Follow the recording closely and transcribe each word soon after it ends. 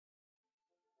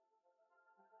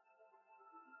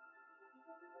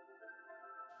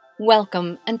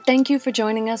Welcome, and thank you for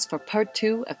joining us for Part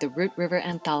 2 of the Root River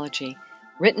Anthology,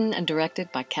 written and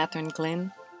directed by Catherine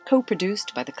Glynn,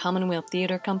 co-produced by the Commonwealth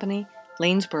Theatre Company,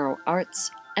 Lanesborough Arts,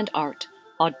 and Art,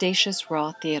 Audacious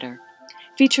Raw Theatre,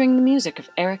 featuring the music of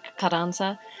Eric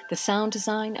Carranza, the sound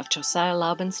design of Josiah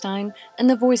Laubenstein, and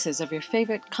the voices of your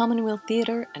favorite Commonwealth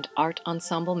Theatre and Art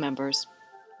Ensemble members.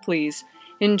 Please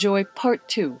enjoy Part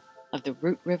 2 of the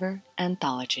Root River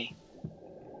Anthology.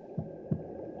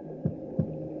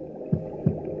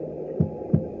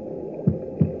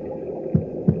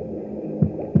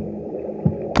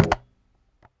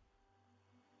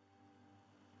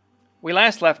 We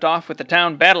last left off with the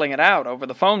town battling it out over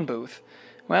the phone booth.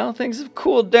 Well, things have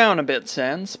cooled down a bit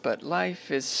since, but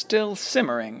life is still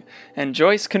simmering, and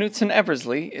Joyce Knutson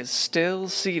Eversley is still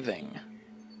seething.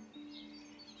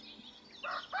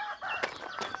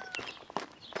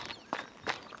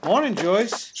 Morning,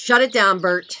 Joyce. Shut it down,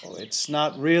 Bert. Oh, it's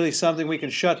not really something we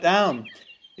can shut down.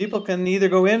 People can either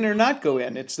go in or not go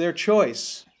in. It's their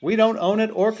choice. We don't own it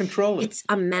or control it. It's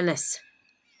a menace.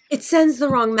 It sends the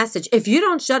wrong message. If you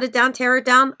don't shut it down, tear it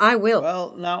down, I will.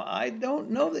 Well, now, I don't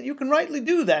know that you can rightly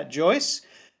do that, Joyce.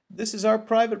 This is our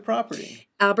private property.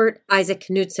 Albert Isaac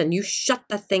Knutson, you shut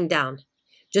the thing down.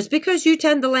 Just because you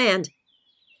tend the land.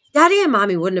 Daddy and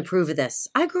Mommy wouldn't approve of this.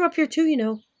 I grew up here too, you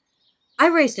know. I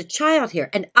raised a child here,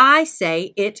 and I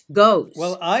say it goes.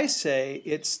 Well, I say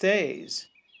it stays.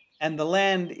 And the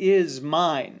land is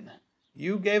mine.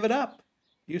 You gave it up.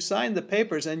 You signed the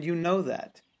papers, and you know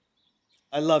that.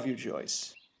 I love you,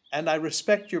 Joyce, and I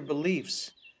respect your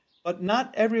beliefs, but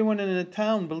not everyone in a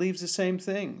town believes the same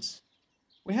things.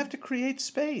 We have to create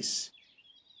space.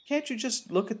 Can't you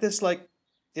just look at this like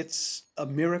it's a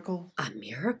miracle? A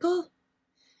miracle?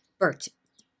 Bert,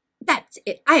 that's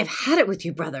it. I have had it with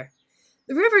you, brother.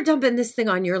 The river dumping this thing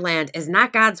on your land is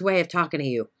not God's way of talking to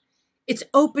you. It's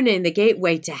opening the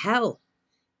gateway to hell.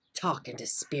 Talking to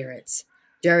spirits.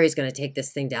 Jerry's going to take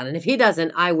this thing down, and if he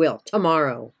doesn't, I will,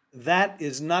 tomorrow. That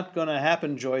is not going to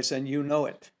happen, Joyce, and you know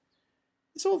it.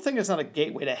 This whole thing is not a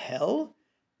gateway to hell.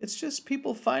 It's just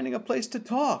people finding a place to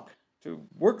talk, to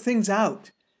work things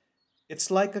out. It's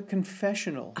like a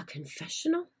confessional. A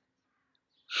confessional?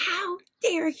 How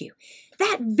dare you?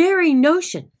 That very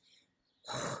notion.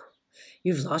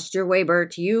 You've lost your way,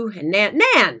 Bert. You and Nan.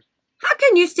 Nan! How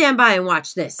can you stand by and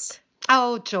watch this?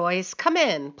 Oh, Joyce, come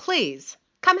in, please.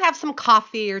 Come have some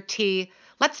coffee or tea.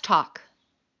 Let's talk.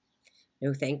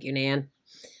 No, thank you, Nan.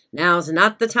 Now's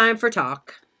not the time for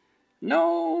talk.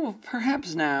 No,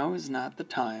 perhaps now is not the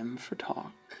time for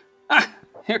talk. Ah,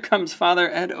 here comes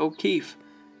Father Ed O'Keefe.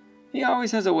 He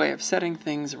always has a way of setting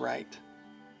things right.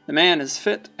 The man is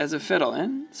fit as a fiddle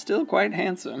and still quite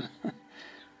handsome.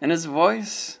 And his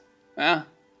voice, well,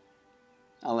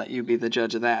 I'll let you be the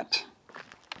judge of that.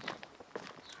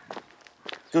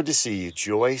 Good to see you,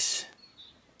 Joyce.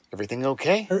 Everything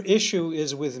okay? Her issue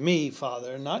is with me,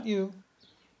 Father, not you.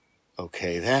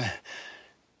 Okay, then.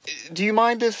 Do you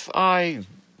mind if I...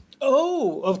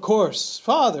 Oh, of course.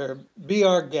 Father, be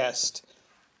our guest.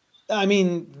 I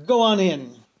mean, go on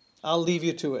in. I'll leave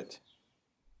you to it.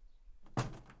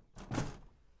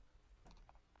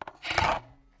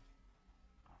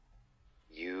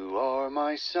 You are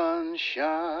my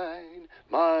sunshine,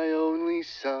 my only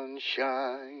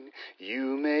sunshine.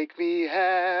 You make me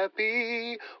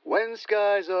happy when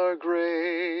skies are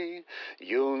gray.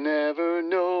 You'll never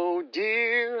know,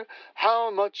 dear,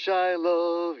 how much I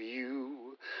love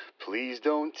you. Please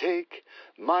don't take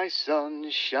my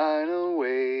sunshine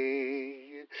away.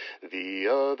 The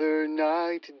other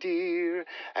night, dear,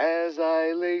 as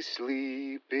I lay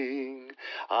sleeping,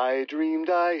 I dreamed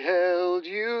I held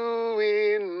you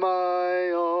in my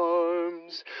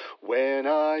arms. When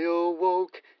I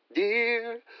awoke,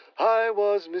 dear, I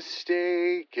was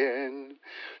mistaken.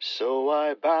 So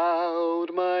I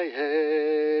bowed my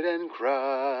head and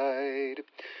cried,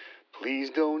 please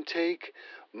don't take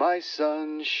my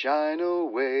sunshine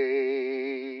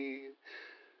away.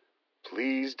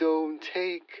 Please don't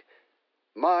take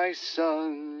my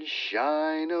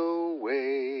sunshine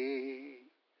away.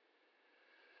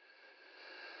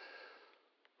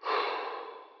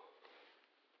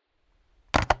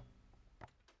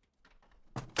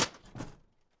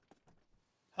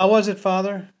 How was it,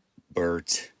 Father?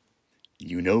 Bert,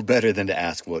 you know better than to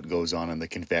ask what goes on in the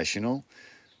confessional,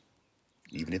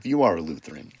 even if you are a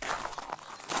Lutheran.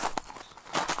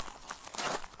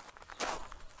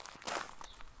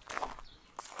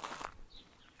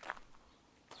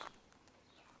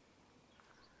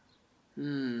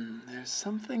 There's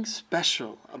something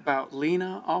special about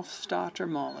Lena Hofstadter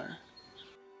Moller.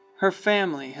 Her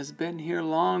family has been here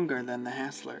longer than the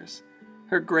Hasslers.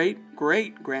 Her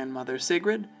great-great-grandmother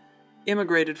Sigrid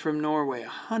immigrated from Norway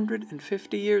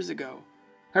 150 years ago.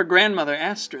 Her grandmother,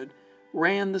 Astrid,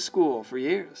 ran the school for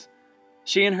years.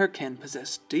 She and her kin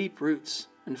possessed deep roots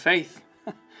and faith,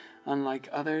 unlike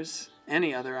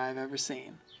any other I've ever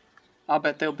seen. I'll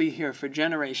bet they'll be here for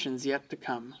generations yet to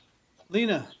come.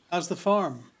 Lena, how's the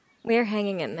farm? We're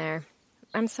hanging in there.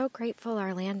 I'm so grateful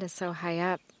our land is so high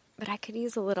up, but I could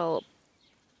use a little,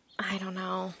 I don't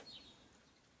know.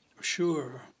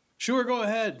 Sure. Sure, go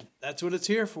ahead. That's what it's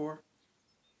here for.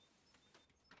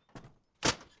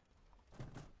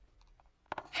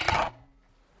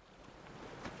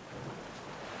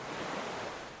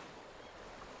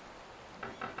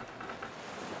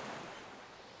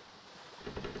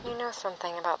 You know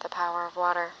something about the power of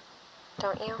water,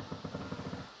 don't you?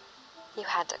 You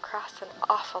had to cross an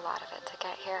awful lot of it to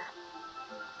get here.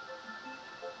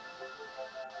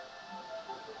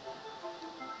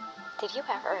 Did you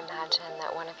ever imagine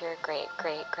that one of your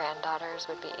great-great-granddaughters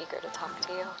would be eager to talk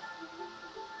to you?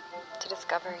 To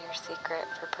discover your secret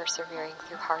for persevering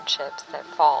through hardships that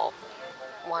fall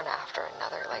one after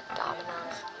another like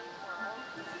dominoes?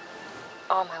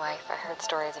 All my life I heard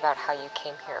stories about how you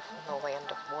came here from the land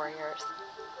of warriors,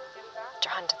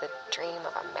 drawn to the dream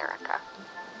of America.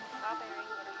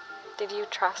 Did you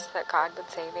trust that God would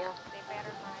save you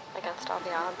against all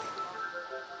the odds?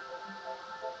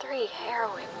 3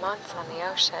 harrowing months on the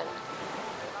ocean,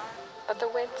 but the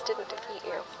winds didn't defeat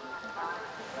you.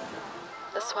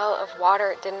 The swell of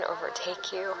water didn't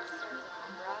overtake you.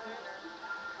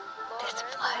 This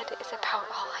flood is about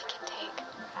all I can take.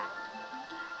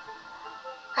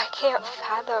 I can't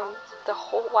fathom the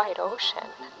whole wide ocean.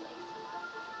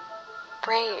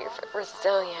 Brave,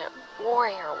 resilient,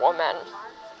 warrior woman.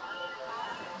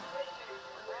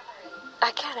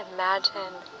 I can't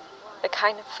imagine the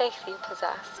kind of faith you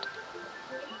possessed.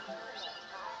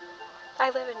 I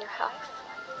live in your house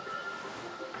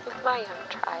with my young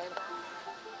tribe.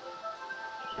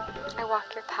 I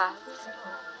walk your paths.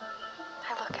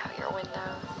 I look out your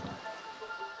windows.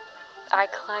 I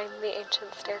climb the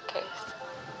ancient staircase.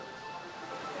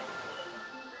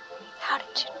 How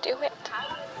did you do it?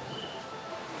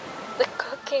 The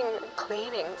cooking,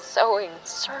 cleaning, sewing,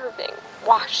 serving,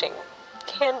 washing,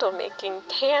 candle making,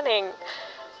 tanning,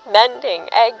 mending,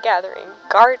 egg gathering,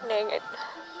 gardening.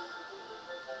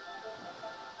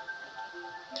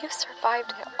 You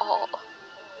survived it all.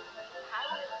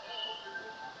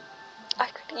 I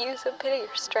could use a bit of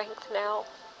your strength now.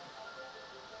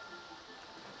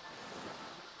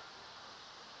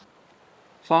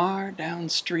 Far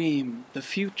downstream, the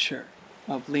future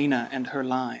of Lena and her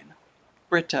line.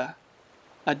 Britta,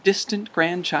 a distant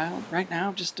grandchild, right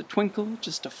now just a twinkle,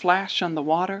 just a flash on the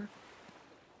water.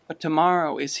 But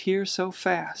tomorrow is here so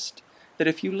fast that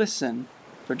if you listen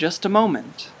for just a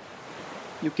moment,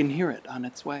 you can hear it on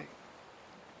its way.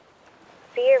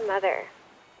 See your mother.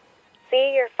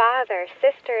 See your father,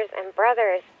 sisters, and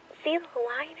brothers. See the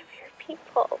line of your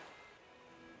people.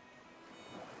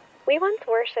 We once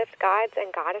worshipped gods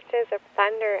and goddesses of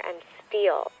thunder and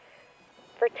steel,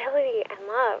 fertility and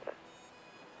love.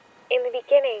 In the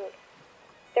beginning,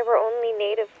 there were only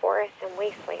native forests and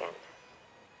wasteland.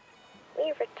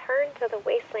 We return to the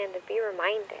wasteland to be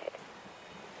reminded.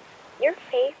 Your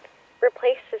faith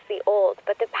replaces the old,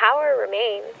 but the power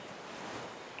remains.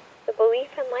 The belief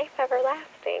in life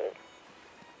everlasting.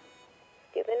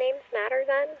 Do the names matter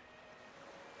then?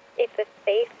 If the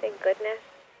faith in goodness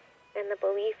and the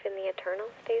belief in the eternal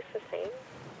stays the same?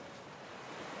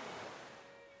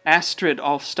 Astrid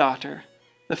Ulfsdotter,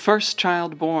 the first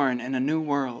child born in a new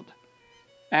world.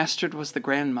 Astrid was the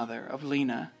grandmother of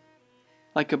Lena.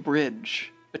 Like a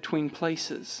bridge between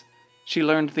places, she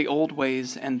learned the old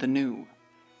ways and the new.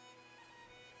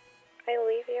 I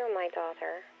leave you, my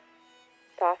daughter,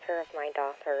 daughter of my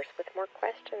daughters, with more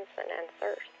questions than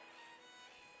answers.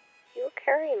 You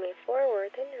carry me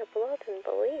forward in your blood and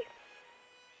belief.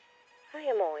 I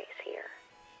am always here.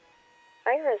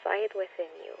 I reside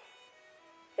within you,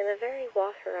 in the very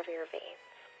water of your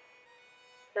veins.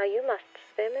 Now you must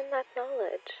swim in that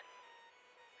knowledge.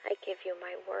 I give you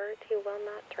my word you will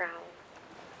not drown.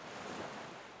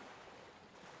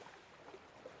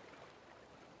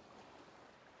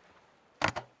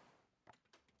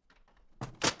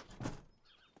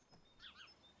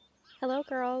 Hello,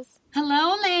 girls.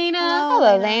 Hello, Lena.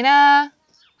 Hello, Lena.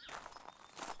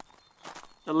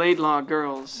 The Laidlaw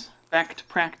girls, back to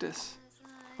practice.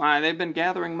 Why, they've been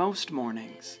gathering most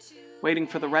mornings, waiting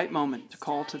for the right moment to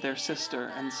call to their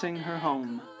sister and sing her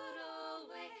home.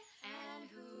 And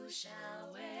who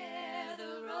shall wear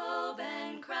the robe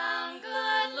and crown?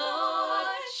 Good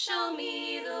Lord, show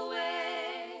me the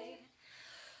way.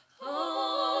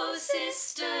 Oh,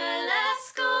 sister,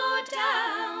 let's go down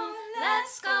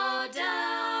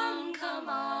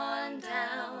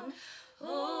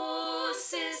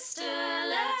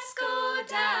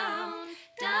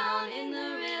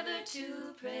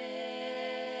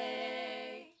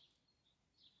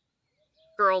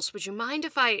girls, would you mind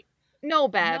if I... No,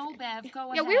 Bev. No, Bev,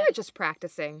 go Yeah, ahead. we were just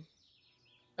practicing.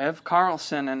 Bev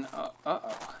Carlson and,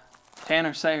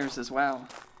 Tanner Sayers as well.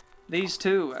 These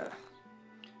two,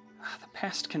 the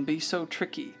past can be so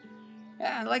tricky.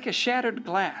 Like a shattered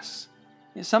glass.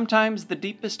 Sometimes the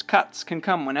deepest cuts can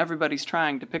come when everybody's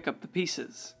trying to pick up the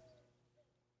pieces.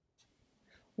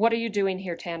 What are you doing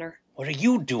here, Tanner? What are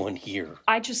you doing here?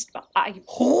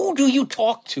 Who do you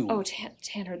talk to? Oh,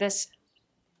 Tanner,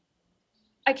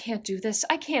 I can't do this.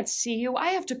 I can't see you. I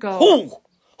have to go. Who?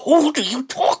 Who do you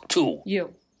talk to?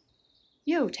 You.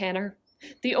 You, Tanner.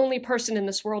 The only person in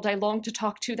this world I long to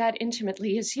talk to that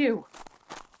intimately is you.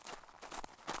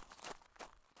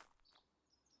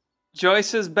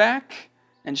 Joyce is back,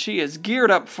 and she is geared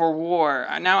up for war.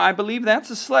 Now, I believe that's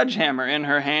a sledgehammer in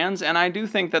her hands, and I do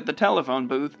think that the telephone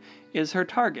booth is her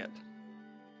target.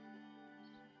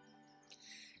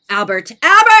 Albert!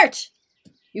 Albert!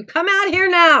 You come out here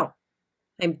now!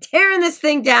 I'm tearing this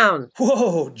thing down!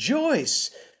 Whoa, Joyce!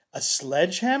 A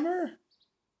sledgehammer?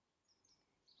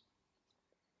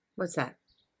 What's that?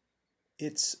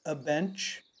 It's a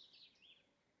bench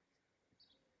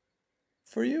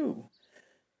for you.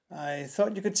 I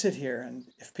thought you could sit here, and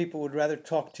if people would rather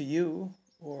talk to you,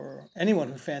 or anyone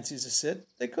who fancies a sit,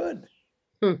 they could.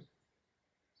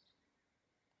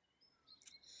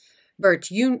 Bert,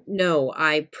 you know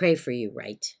I pray for you,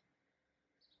 right?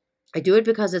 I do it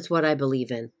because it's what I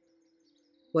believe in.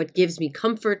 What gives me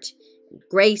comfort, and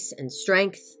grace, and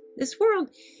strength. This world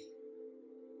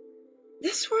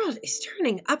is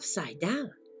turning upside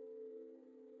down.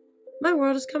 My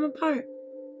world has come apart.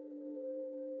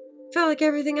 Felt like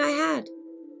everything I had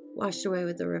washed away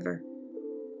with the river.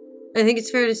 I think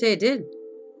it's fair to say it did.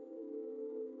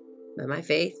 But my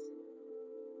faith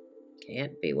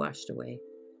can't be washed away.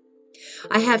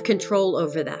 I have control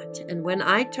over that. And when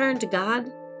I turn to God,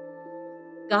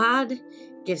 God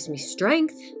gives me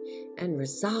strength and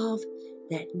resolve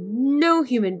that no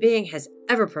human being has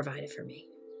ever provided for me.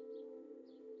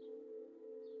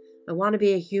 I want to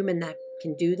be a human that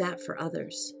can do that for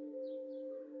others.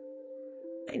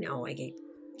 I know I get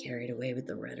carried away with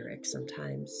the rhetoric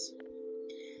sometimes.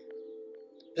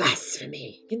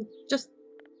 Blasphemy can just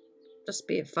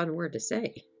be a fun word to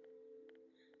say.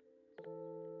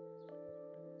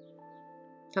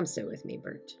 Come sit with me,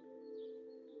 Bert.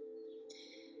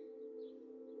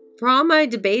 For all my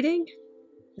debating,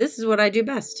 this is what I do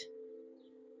best.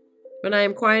 When I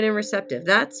am quiet and receptive,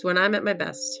 that's when I'm at my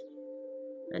best.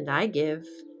 And I give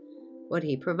what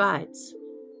he provides.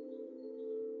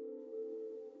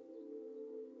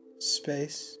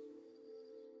 Space.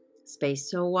 Space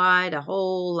so wide, a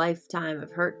whole lifetime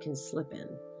of hurt can slip in.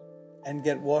 And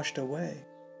get washed away.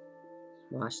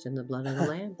 Washed in the blood of the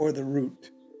Lamb. Or the root.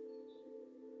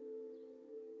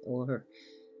 Or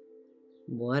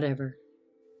whatever.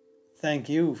 Thank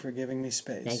you for giving me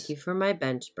space. Thank you for my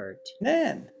bench, Bert.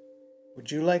 Nan, would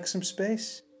you like some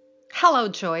space? Hello,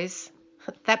 Joyce.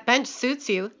 That bench suits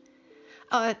you.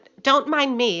 Don't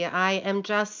mind me. I am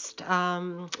just,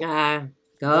 Go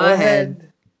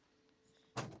ahead.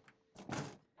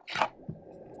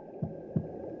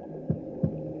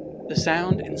 The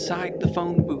sound inside the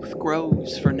phone booth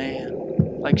grows for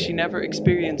Nan, like she never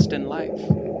experienced in life.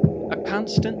 A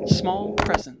constant, small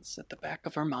presence at the back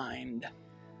of her mind.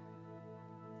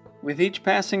 With each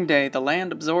passing day, the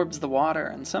land absorbs the water,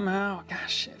 and somehow,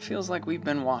 gosh, it feels like we've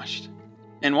been washed.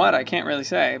 In what, I can't really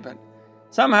say, but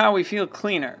somehow we feel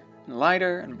cleaner, and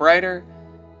lighter, and brighter,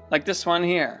 like this one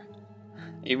here.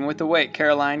 Even with the weight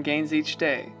Caroline gains each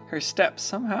day, her steps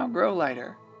somehow grow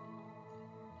lighter.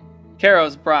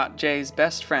 Caro's brought Jay's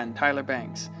best friend, Tyler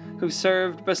Banks, who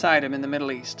served beside him in the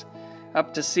Middle East,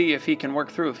 up to see if he can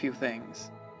work through a few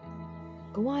things.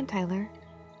 Go on, Tyler.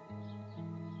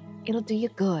 It'll do you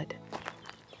good.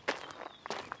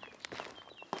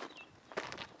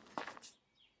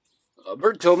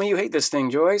 Bert told me you hate this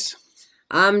thing, Joyce.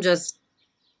 I'm just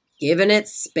giving it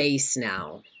space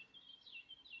now.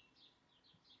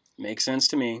 Makes sense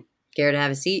to me. Care to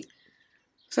have a seat?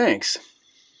 Thanks.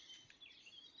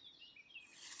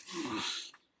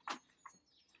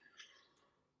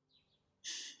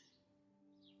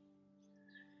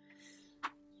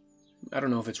 I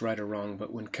don't know if it's right or wrong,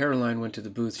 but when Caroline went to the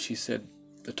booth, she said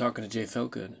that talking to Jay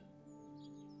felt good.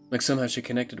 Like somehow she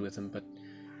connected with him, but...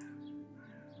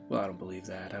 Well, I don't believe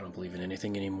that. I don't believe in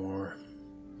anything anymore.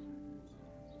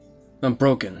 I'm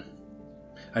broken.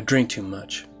 I drink too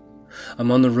much.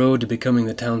 I'm on the road to becoming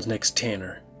the town's next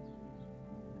Tanner.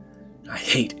 I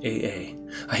hate AA.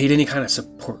 I hate any kind of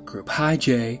support group. Hi,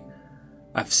 Jay.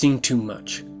 I've seen too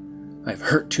much. I've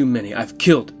hurt too many. I've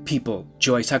killed people.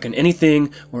 Joyce, how can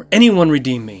anything or anyone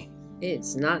redeem me?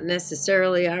 It's not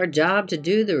necessarily our job to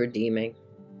do the redeeming.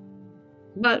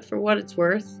 But for what it's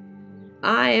worth,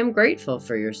 I am grateful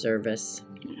for your service.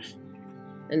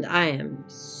 And I am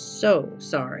so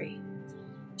sorry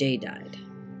Jay died.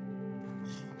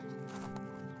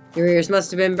 Your ears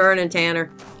must have been burning,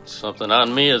 Tanner. Something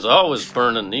on me is always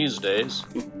burning these days.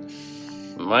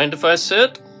 Mind if I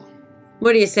sit?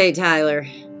 What do you say, Tyler?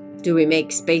 Do we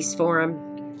make space for him?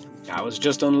 I was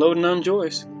just unloading on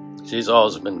Joyce. She's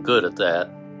always been good at that.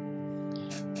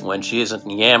 When she isn't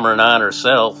yammering on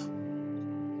herself.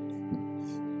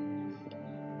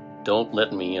 Don't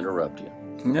let me interrupt you.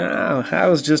 No, I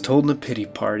was just holding a pity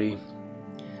party.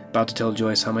 About to tell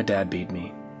Joyce how my dad beat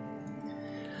me.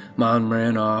 Mom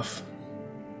ran off.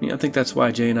 I think that's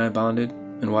why Jay and I bonded,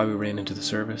 and why we ran into the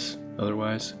service.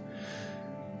 Otherwise,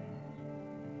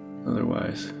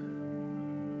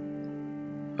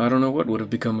 I don't know what would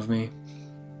have become of me.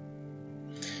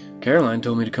 Caroline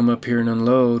told me to come up here and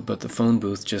unload, but the phone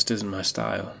booth just isn't my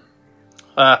style.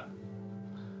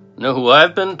 Know who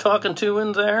I've been talking to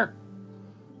in there?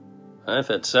 I've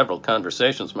had several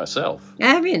conversations myself.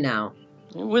 Have you now?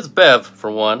 With Bev,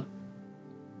 for one.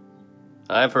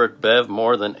 I've hurt Bev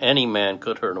more than any man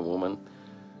could hurt a woman.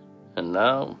 And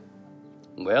now,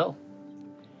 well,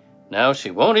 now she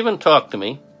won't even talk to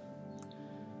me.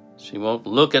 She won't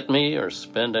look at me or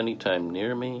spend any time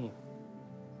near me.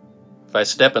 If I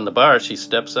step in the bar, she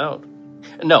steps out.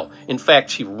 No, in fact,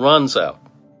 she runs out.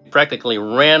 Practically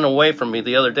ran away from me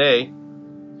the other day.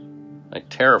 I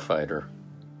terrified her.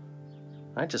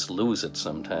 I just lose it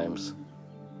sometimes.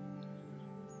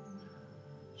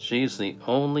 She's the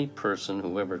only person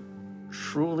who ever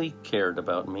truly cared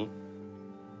about me.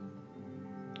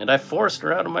 And I forced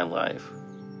her out of my life.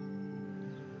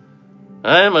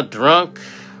 I am a drunk,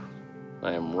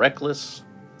 I am reckless,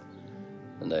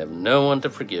 and I have no one to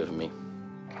forgive me.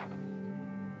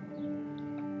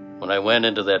 When I went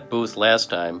into that booth last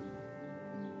time,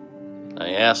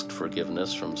 I asked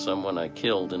forgiveness from someone I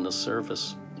killed in the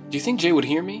service. Do you think Jay would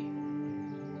hear me?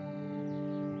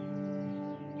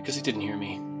 Because he didn't hear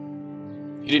me.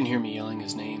 He didn't hear me yelling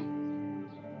his name.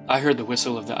 I heard the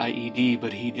whistle of the IED,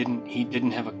 but he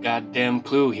didn't have a goddamn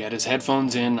clue. He had his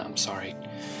headphones in. I'm sorry.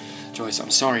 Joyce, I'm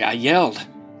sorry. I yelled.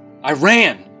 I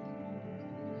ran.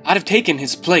 I'd have taken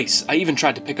his place. I even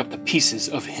tried to pick up the pieces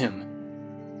of him.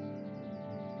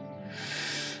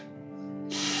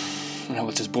 Now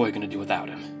what's his boy gonna do without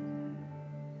him?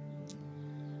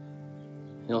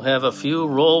 He'll have a few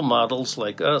role models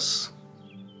like us.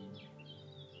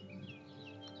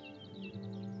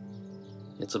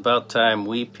 It's about time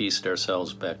we pieced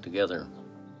ourselves back together,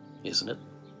 isn't it?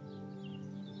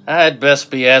 I'd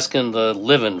best be asking the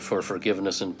living for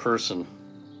forgiveness in person.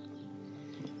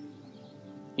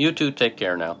 You two take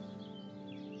care now.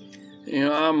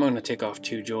 I'm gonna take off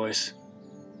too, Joyce.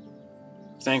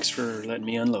 Thanks for letting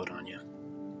me unload on you.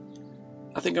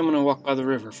 I think I'm gonna walk by the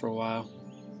river for a while.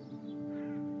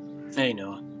 Hey,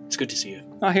 Noah. It's good to see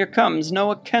you. Oh, here comes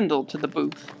Noah Kendall to the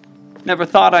booth. Never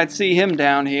thought I'd see him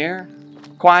down here.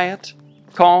 Quiet,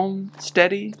 calm,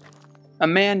 steady. A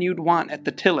man you'd want at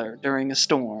the tiller during a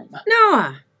storm.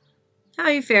 Noah! How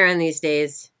you faring these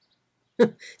days?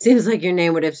 Seems like your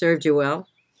name would have served you well.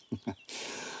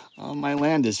 My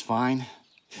land is fine.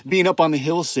 Being up on the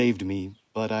hill saved me,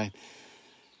 but I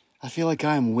feel like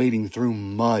I'm wading through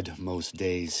mud most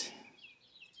days.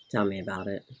 Tell me about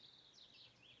it.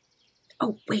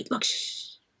 Oh, wait, look,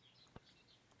 shh.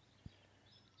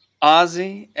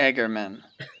 Ozzy Eggerman,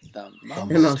 the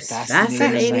most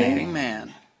fascinating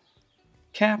man.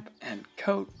 Cap and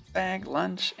coat, bag,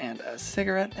 lunch, and a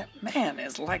cigarette. That man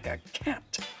is like a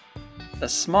cat. The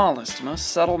smallest, most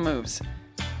subtle moves.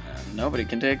 Nobody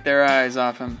can take their eyes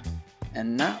off him.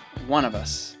 And not one of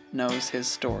us knows his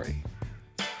story.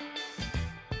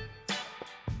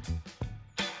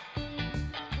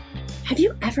 Have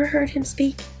you ever heard him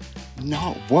speak?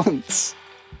 Not once.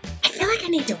 I feel like I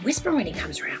need to whisper when he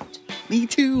comes around. Me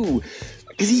too.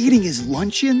 Is he eating his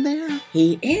lunch in there?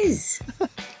 He is.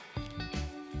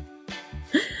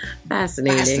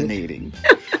 Fascinating.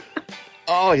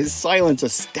 Oh, his silence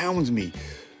astounds me.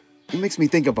 It makes me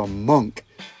think of a monk.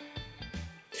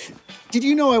 Did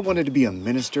you know I wanted to be a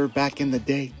minister back in the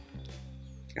day?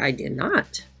 I did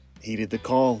not. Hated the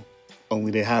call,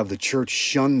 only to have the church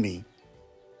shun me.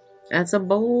 That's a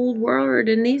bold word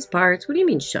in these parts. What do you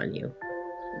mean, shun you?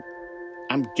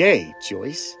 I'm gay,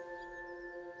 Joyce.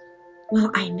 Well,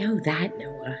 I know that,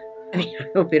 Noah. I mean, I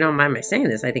hope you don't mind my saying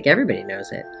this. I think everybody knows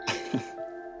it.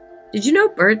 Did you know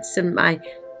Bert's and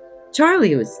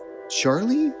Charlie was...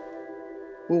 Charlie?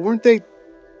 Well, weren't they...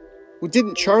 Well,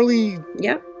 didn't Charlie...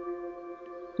 Yep.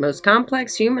 Most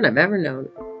complex human I've ever known.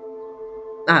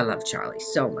 I love Charlie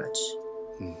so much.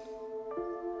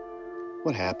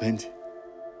 What happened?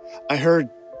 I heard...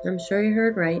 I'm sure you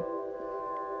heard right.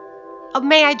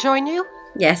 May I join you?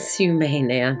 Yes, you may,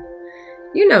 Nan.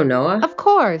 You know Noah. Of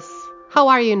course. How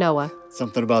are you, Noah?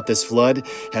 Something about this flood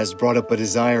has brought up a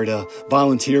desire to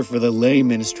volunteer for the lay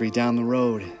ministry down the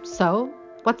road. So,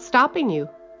 what's stopping you?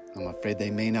 I'm afraid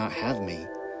they may not have me.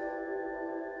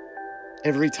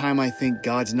 Every time I think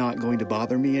God's not going to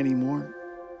bother me anymore,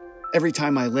 every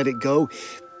time I let it go,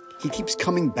 he keeps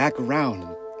coming back around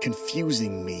and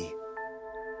confusing me.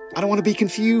 I don't want to be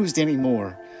confused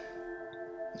anymore.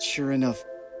 But sure enough,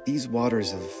 these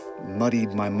waters have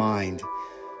muddied my mind.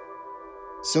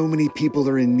 So many people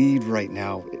are in need right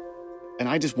now, and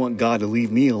I just want God to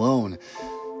leave me alone.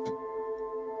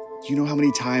 Do you know how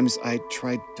many times I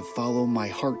tried to follow my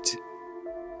heart?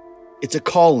 It's a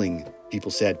calling,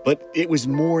 people said, but it was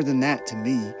more than that to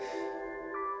me.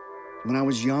 When I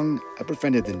was young, I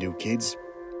befriended the new kids.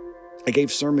 I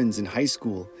gave sermons in high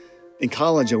school. In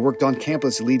college, I worked on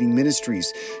campus leading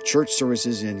ministries, church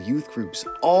services, and youth groups.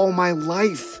 All my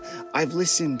life, I've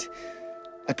listened.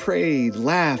 I prayed,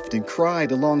 laughed, and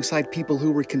cried alongside people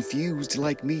who were confused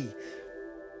like me.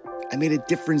 I made a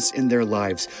difference in their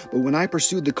lives, but when I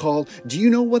pursued the call, do you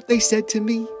know what they said to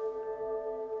me?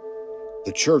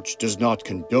 The church does not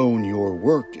condone your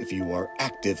work if you are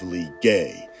actively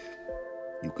gay.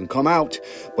 You can come out,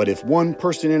 but if one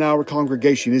person in our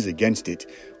congregation is against it,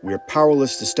 we are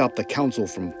powerless to stop the council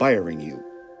from firing you.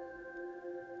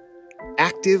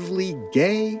 Actively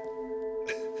gay?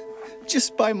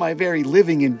 Just by my very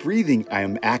living and breathing, I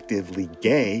am actively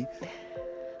gay.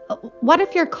 What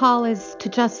if your call is to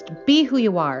just be who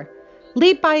you are?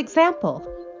 Lead by example.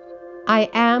 I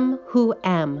am who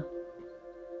am.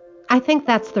 I think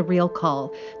that's the real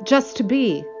call. Just to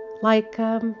be. Like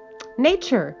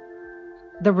nature.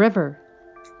 The river.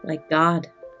 Like God.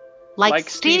 Like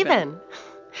Stephen.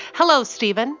 Hello,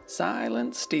 Stephen.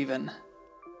 Silent Stephen.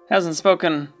 Hasn't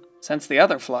spoken since the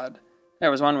other flood.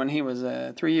 There was one when he was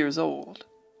 3 years old.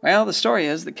 Well, the story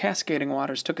is the cascading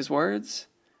waters took his words,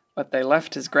 but they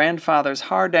left his grandfather's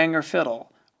hardanger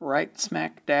fiddle right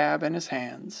smack dab in his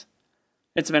hands.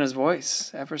 It's been his voice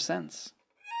ever since.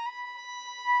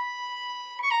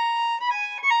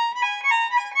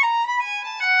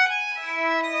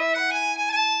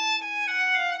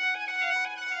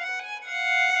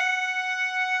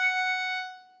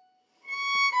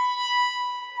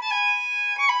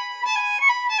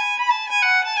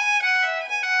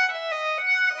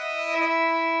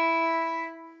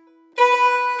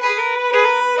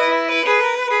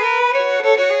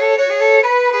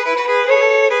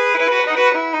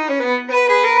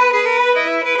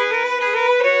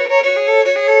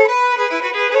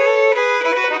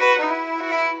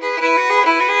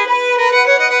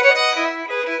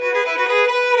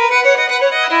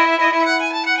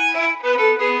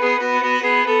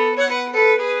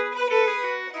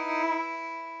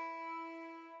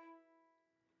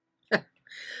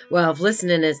 Well, if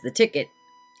listening is the ticket,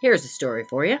 here's a story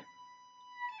for you.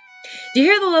 Do you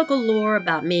hear the local lore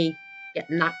about me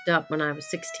getting knocked up when I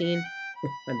was 16?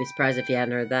 I'd be surprised if you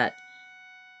hadn't heard that.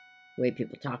 The way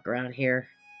people talk around here.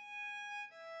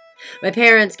 My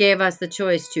parents gave us the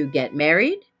choice to get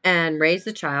married and raise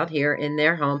the child here in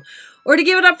their home, or to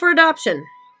give it up for adoption.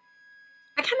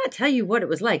 I cannot tell you what it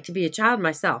was like to be a child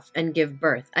myself and give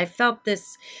birth. I felt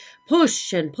this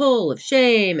push and pull of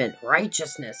shame and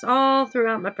righteousness all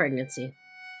throughout my pregnancy.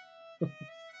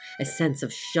 A sense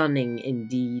of shunning,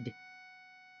 indeed.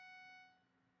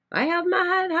 I held my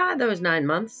head high those 9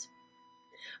 months.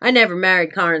 I never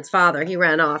married Karin's father. He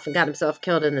ran off and got himself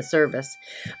killed in the service.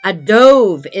 I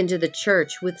dove into the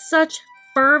church with such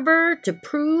fervor to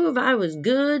prove I was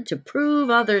good, to prove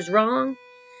others wrong.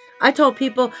 I told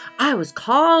people I was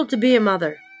called to be a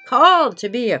mother, called to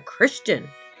be a Christian.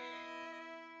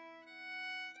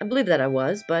 I believe that I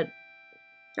was, but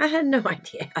I had no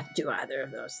idea how to do either of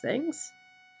those things.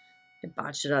 I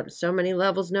botched it up on so many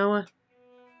levels, Noah.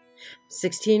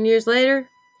 16 years later,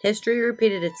 history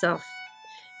repeated itself,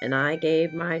 and I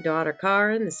gave my daughter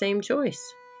Karin the same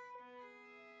choice.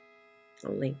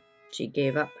 Only she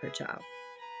gave up her child.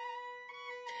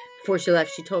 Before she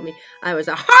left, she told me I was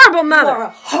a horrible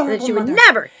mother, and that she would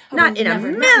never, not in a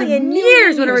million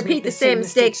years, would repeat the same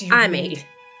mistakes I made.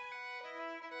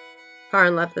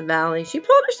 Karin left the valley. She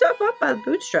pulled herself up by the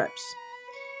bootstraps.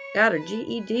 Got her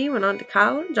GED, went on to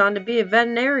college, on to be a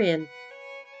veterinarian.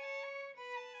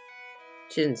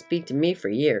 She didn't speak to me for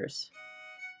years.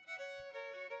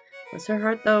 Bless her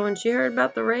heart, though, when she heard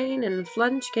about the rain and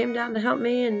flooding, she came down to help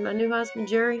me and my new husband,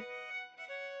 Jerry.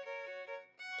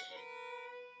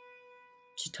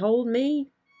 She told me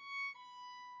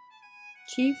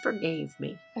she forgave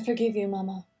me. I forgive you,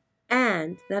 Mama.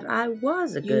 And that I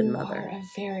was a good mother. You are a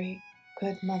very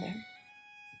good mother.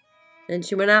 Then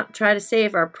she went out to try to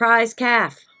save our prize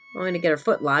calf, only to get her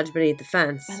foot lodged beneath the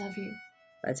fence. I love you.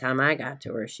 By the time I got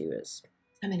to her, she was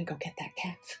I'm gonna go get that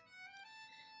calf.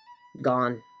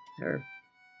 gone. Her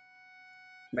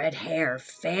red hair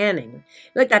fanning,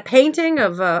 like that painting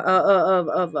of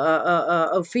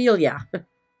Ophelia.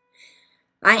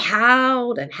 I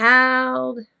howled and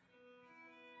howled.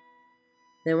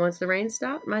 Then once the rain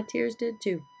stopped, my tears did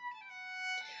too.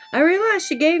 I realized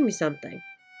she gave me something.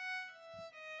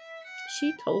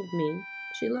 She told me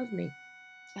she loved me.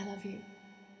 I love you.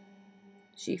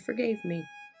 She forgave me.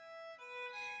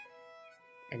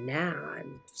 And now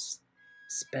I'm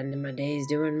spending my days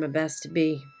doing my best to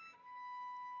be.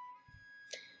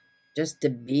 Just to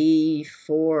be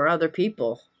for other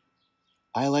people.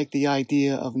 I like the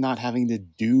idea of not having to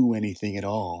do anything at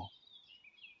all.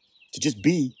 To just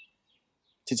be.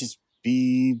 To just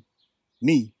be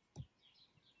me.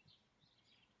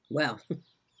 Well,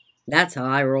 that's how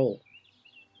I roll.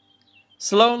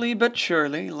 Slowly but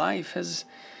surely, life has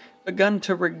begun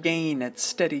to regain its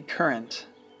steady current.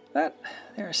 But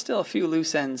there are still a few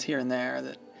loose ends here and there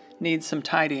that need some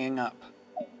tidying up.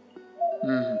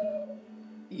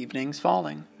 Evening's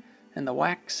falling, and the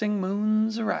waxing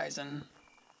moon's arising.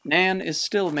 Nan is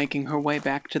still making her way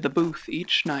back to the booth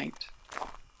each night.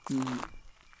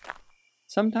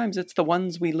 Sometimes it's the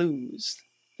ones we lose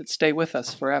that stay with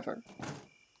us forever.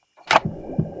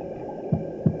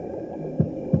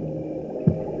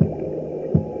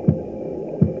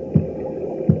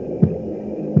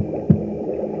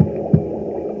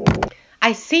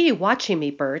 I see you watching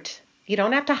me, Bert. You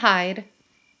don't have to hide.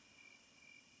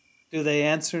 Do they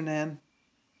answer, Nan?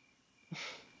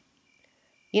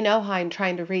 You know how I'm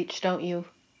trying to reach, don't you?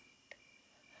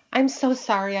 I'm so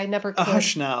sorry I never could.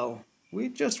 Hush now. We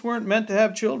just weren't meant to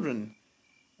have children.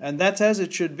 And that's as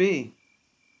it should be.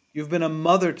 You've been a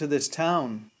mother to this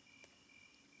town.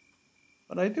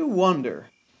 But I do wonder.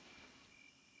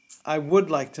 I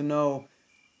would like to know,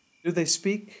 do they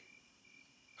speak?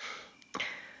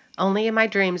 Only in my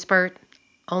dreams, Bert.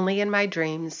 Only in my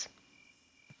dreams.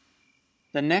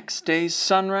 The next day's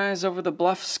sunrise over the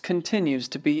bluffs continues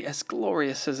to be as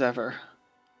glorious as ever.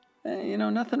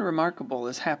 Nothing remarkable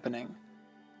is happening,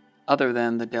 other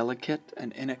than the delicate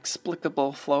and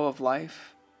inexplicable flow of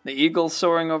life, the eagles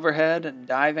soaring overhead and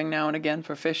diving now and again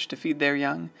for fish to feed their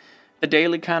young, the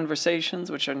daily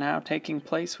conversations which are now taking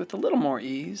place with a little more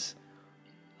ease,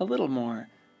 a little more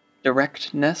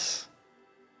directness,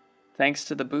 thanks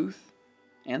to the booth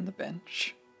and the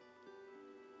bench.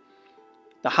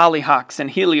 The hollyhocks and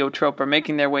heliotrope are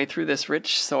making their way through this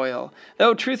rich soil,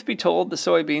 though, truth be told, the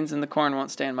soybeans and the corn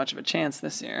won't stand much of a chance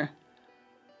this year.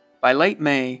 By late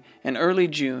May and early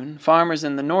June, farmers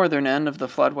in the northern end of the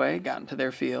floodway got into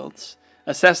their fields,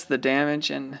 assessed the damage,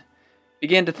 and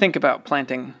began to think about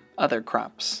planting other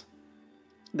crops.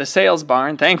 The sales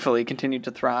barn thankfully continued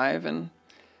to thrive, and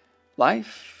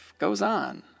life goes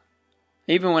on,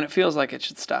 even when it feels like it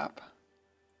should stop.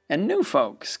 And new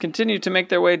folks continue to make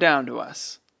their way down to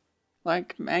us,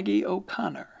 like Maggie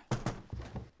O'Connor.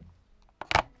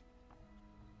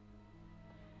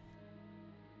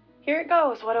 Here it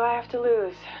goes. What do I have to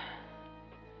lose?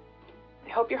 I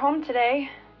hope you're home today.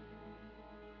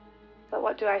 But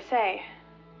what do I say?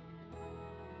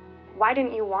 Why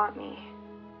didn't you want me?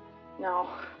 No,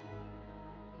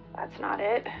 that's not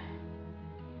it.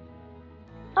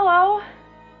 Hello?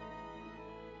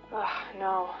 Ugh,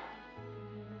 no.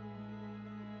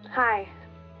 Hi,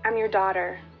 I'm your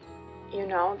daughter. You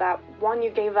know, that one you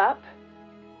gave up?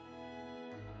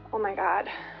 Oh my God,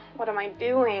 what am I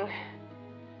doing?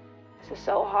 This is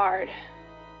so hard.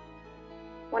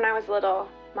 When I was little,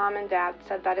 Mom and Dad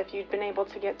said that if you'd been able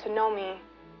to get to know me,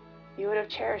 you would have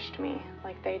cherished me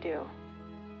like they do.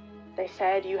 They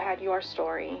said you had your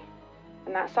story,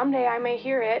 and that someday I may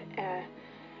hear it.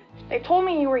 They told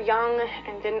me you were young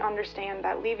and didn't understand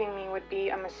that leaving me would be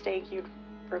a mistake you'd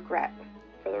regret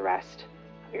for the rest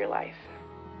of your life.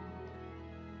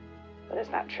 But is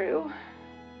that true?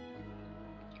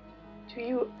 Do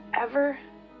you ever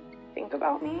think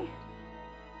about me?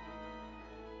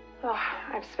 Oh,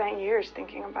 I've spent years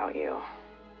thinking about you.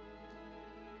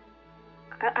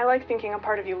 I like thinking a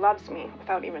part of you loves me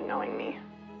without even knowing me.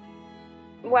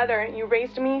 Whether you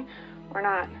raised me or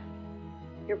not,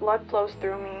 your blood flows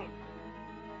through me,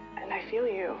 and I feel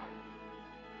you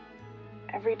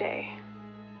every day.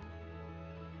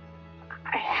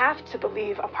 I have to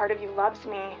believe a part of you loves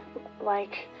me,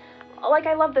 like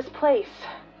I love this place.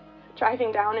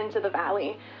 Driving down into the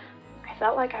valley, I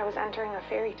felt like I was entering a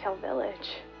fairy tale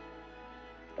village.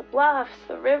 The bluffs,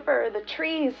 the river, the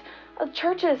trees, the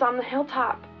churches on the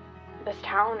hilltop. This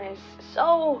town is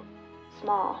so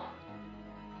small.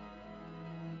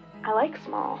 I like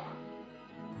small.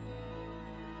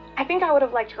 I think I would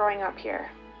have liked growing up here.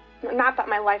 Not that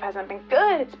my life hasn't been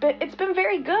good. It's been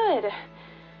very good.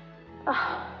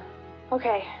 Ugh.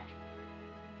 Okay.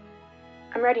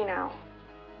 I'm ready now.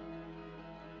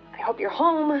 I hope you're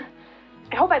home.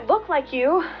 I hope I look like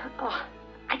you. Ugh.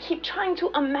 I keep trying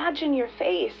to imagine your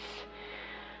face.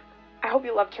 I hope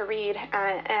you love to read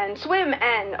and swim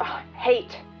and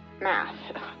hate math.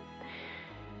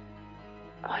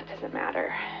 Oh, it doesn't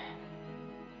matter.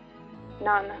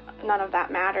 None of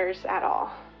that matters at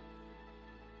all.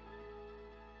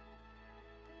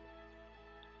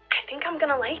 I think I'm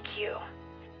gonna like you.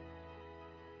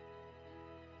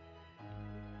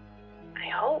 I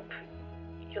hope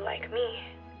you like me.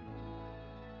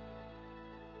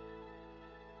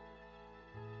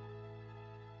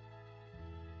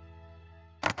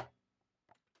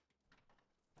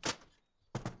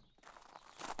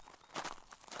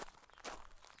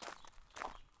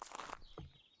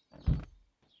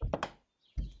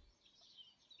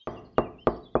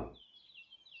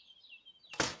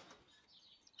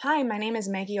 Hi, my name is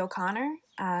Maggie O'Connor.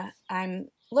 I'm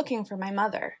looking for my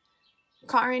mother,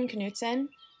 Karin Knutson.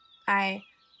 I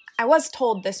was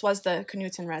told this was the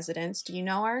Knutson residence. Do you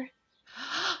know her?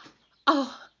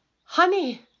 Oh,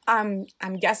 honey. I'm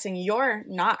guessing you're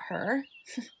not her.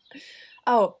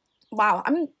 Oh, wow.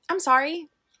 I'm sorry.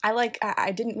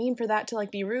 I didn't mean for that to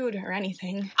be rude or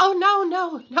anything.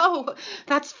 Oh, no.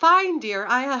 That's fine, dear.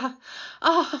 Hang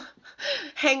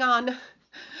on.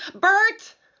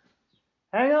 Bert!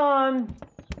 Hang on.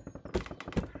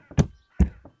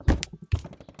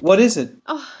 What is it?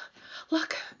 Oh,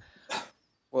 look.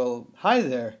 Well, hi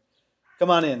there. Come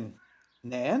on in.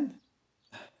 Nan?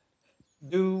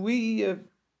 Do we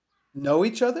know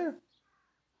each other?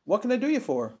 What can I do you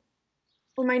for?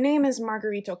 Well, my name is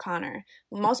Marguerite O'Connor.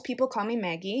 Most people call me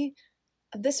Maggie.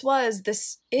 This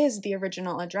is the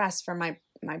original address for my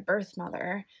birth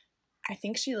mother. I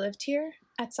think she lived here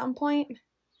at some point.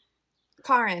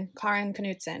 Karin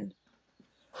Knutson.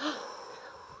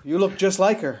 You look just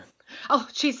like her. Oh,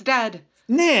 she's dead.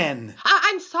 Nan!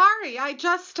 I'm sorry. I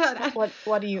just...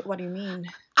 What do you mean?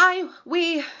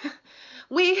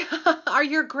 We are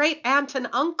your great aunt and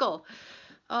uncle.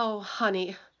 Oh,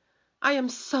 honey, I am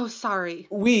so sorry.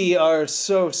 We are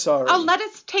so sorry. Oh, let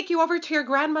us take you over to your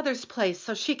grandmother's place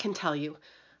so she can tell you.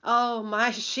 Oh, my,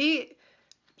 she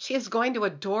is going to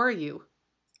adore you.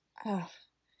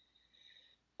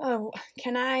 Oh,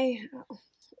 can I...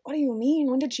 What do you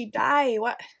mean? When did she die?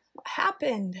 What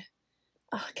happened?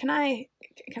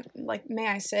 May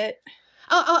I sit?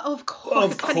 Oh, of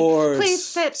course. Of course. Honey. Please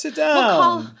sit. Sit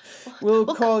down. We'll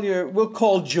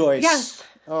call Joyce. Yes.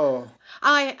 Oh.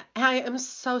 I am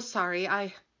so sorry.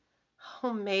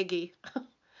 Oh, Maggie.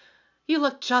 You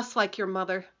look just like your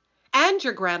mother and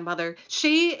your grandmother.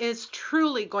 She is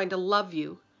truly going to love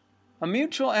you. A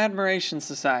mutual admiration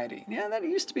society. Yeah, that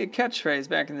used to be a catchphrase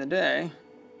back in the day.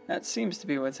 That seems to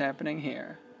be what's happening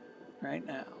here, right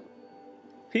now.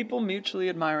 People mutually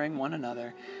admiring one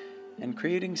another and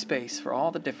creating space for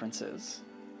all the differences.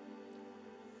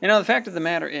 You know, the fact of the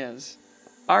matter is,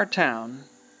 our town,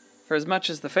 for as much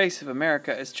as the face of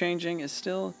America is changing, is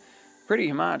still pretty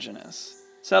homogeneous,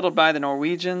 settled by the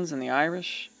Norwegians and the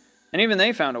Irish, and even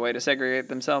they found a way to segregate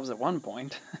themselves at one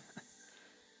point.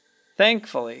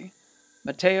 Thankfully,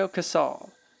 Matteo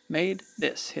Casal made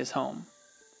this his home.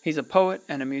 He's a poet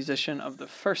and a musician of the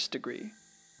first degree.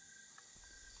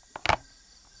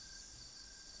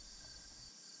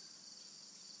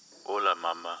 Hola,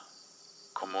 Mama.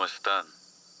 ¿Cómo están?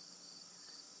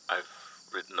 I've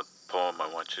written a poem I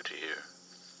want you to hear.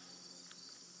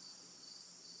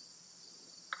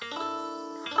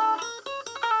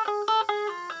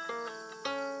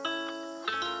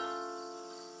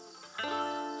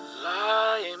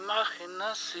 La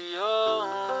imaginación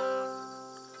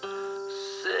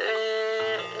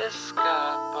se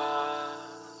escapa.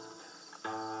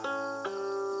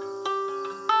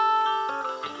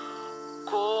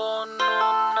 Con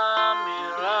una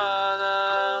mirada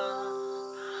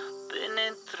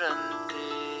penetrante.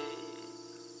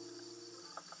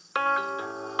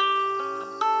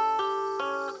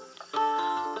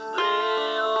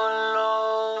 Veo lo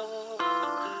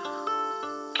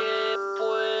que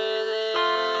puede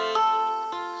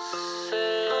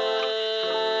ser.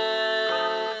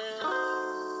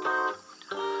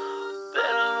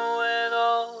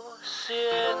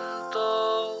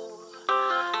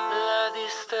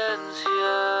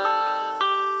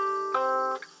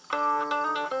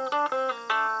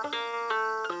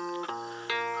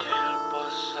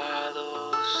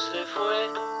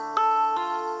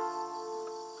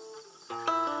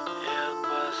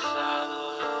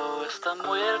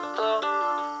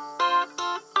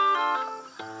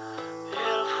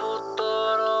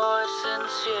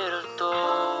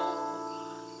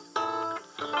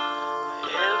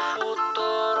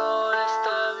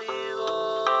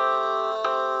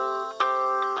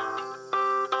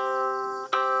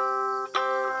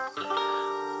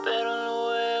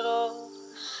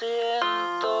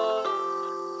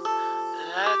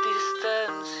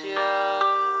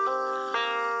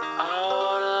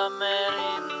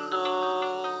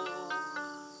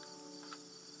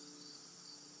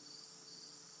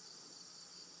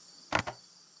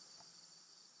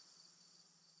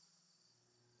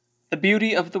 The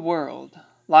beauty of the world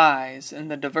lies in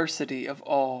the diversity of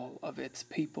all of its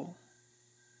people.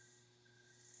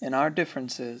 In our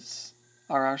differences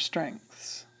are our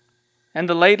strengths. And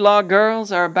the Laidlaw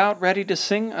girls are about ready to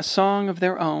sing a song of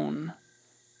their own.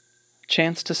 A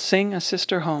chance to sing a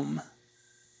sister home.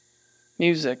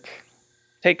 Music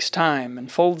takes time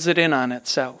and folds it in on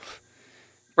itself.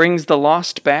 Brings the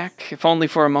lost back, if only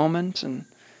for a moment, and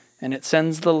it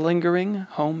sends the lingering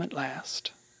home at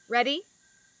last. Ready?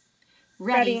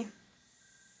 Ready.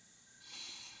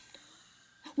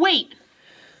 Wait!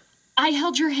 I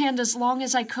held your hand as long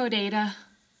as I could, Ada.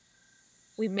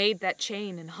 We made that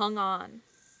chain and hung on.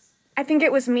 I think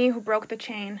it was me who broke the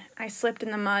chain. I slipped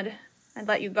in the mud. I'd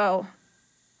let you go.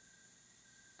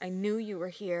 I knew you were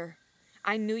here.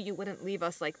 I knew you wouldn't leave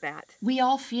us like that. We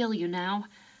all feel you now,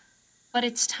 but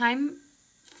it's time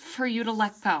for you to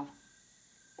let go.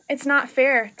 It's not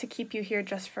fair to keep you here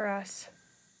just for us.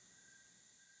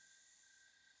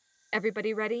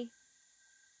 Everybody ready?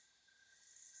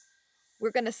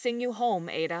 We're gonna sing you home,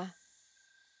 Ada.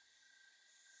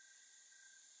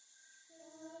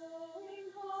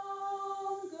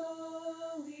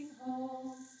 Going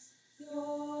home,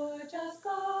 you're just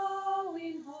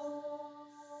going home.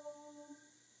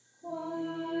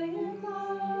 Quiet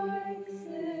like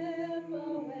slip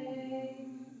away,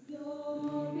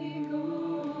 you'll be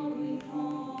going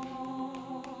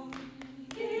home.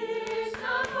 It's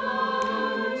not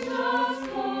far, just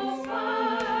close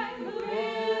by, the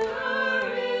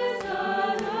river is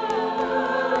alive.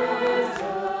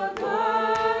 Work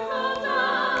all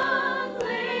done,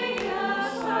 lay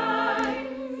aside,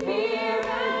 fear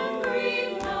and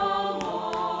grief no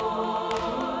more.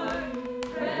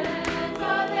 Friends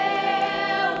are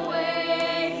there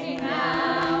waiting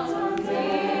now,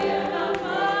 we're not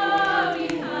far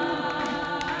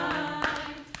behind.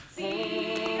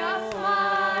 See us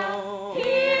smile,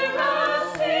 hear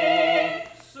us sing,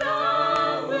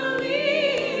 song will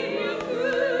lead you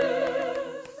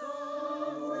through.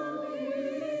 Song will lead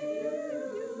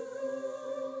you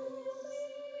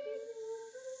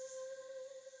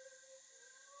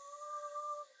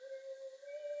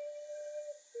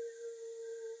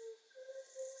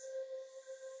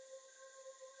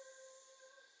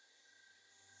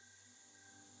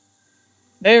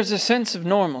There's a sense of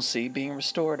normalcy being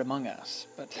restored among us,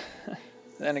 but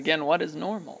then again, what is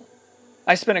normal?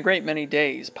 I spent a great many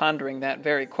days pondering that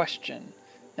very question,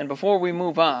 and before we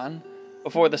move on,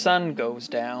 before the sun goes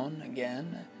down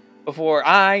again, before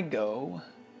I go,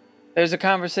 there's a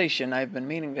conversation I've been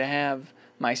meaning to have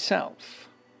myself.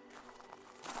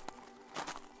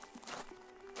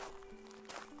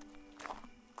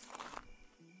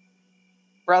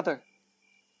 Brother.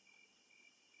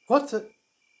 What the...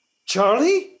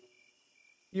 Charlie?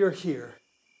 You're here.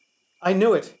 I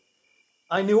knew it.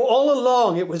 I knew all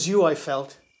along it was you I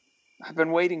felt. I've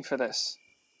been waiting for this.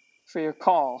 For your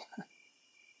call.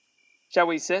 Shall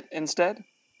we sit instead?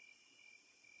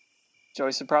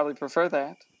 Joyce would probably prefer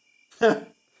that.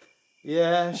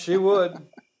 Yeah, she would.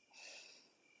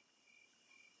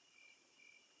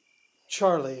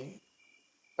 Charlie.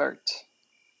 Bert.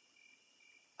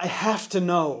 I have to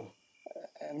know.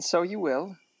 And so you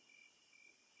will.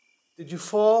 Did you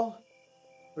fall?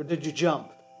 Or did you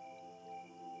jump?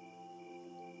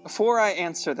 Before I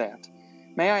answer that,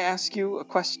 may I ask you a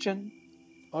question?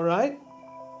 All right.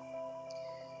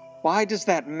 Why does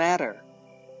that matter?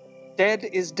 Dead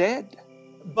is dead.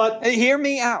 But... Hear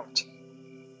me out.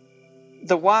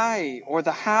 The why or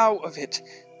the how of it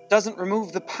doesn't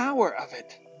remove the power of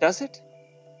it, does it?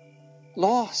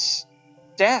 Loss,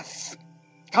 death,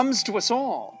 comes to us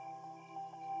all.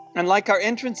 And like our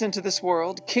entrance into this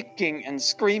world, kicking and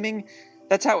screaming,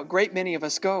 that's how a great many of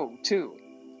us go, too.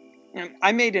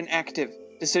 I made an active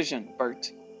decision,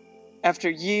 Bert. After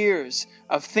years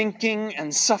of thinking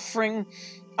and suffering,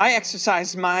 I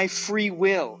exercised my free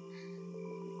will.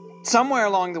 Somewhere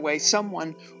along the way,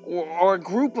 someone, or a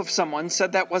group of someone,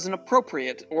 said that wasn't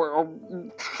appropriate, or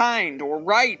kind, or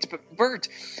right. But Bert,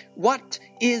 what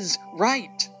is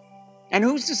right? And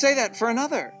who's to say that for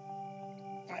another?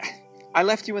 I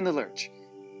left you in the lurch.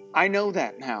 I know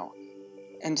that now.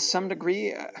 And to some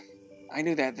degree, I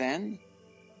knew that then.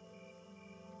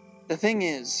 The thing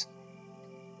is,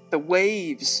 the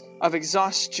waves of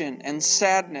exhaustion and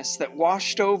sadness that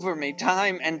washed over me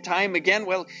time and time again,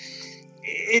 well,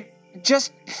 it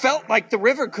just felt like the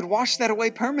river could wash that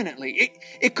away permanently.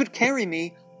 It could carry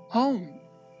me home.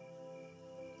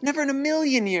 Never in a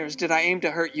million years did I aim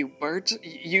to hurt you, Bert.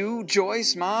 You,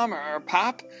 Joyce, Mom, or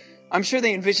Pop. I'm sure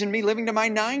they envisioned me living to my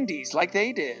 90s like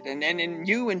they did, and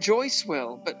you and Joyce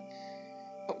will. But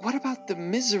what about the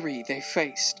misery they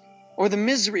faced? Or the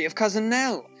misery of Cousin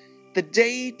Nell? the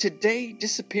day-to-day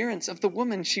disappearance of the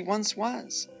woman she once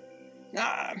was.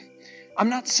 I'm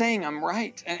not saying I'm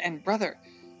right, and brother,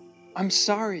 I'm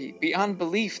sorry beyond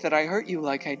belief that I hurt you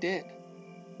like I did.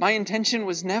 My intention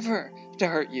was never to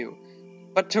hurt you,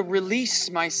 but to release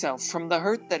myself from the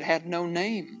hurt that had no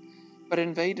name, but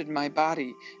invaded my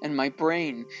body and my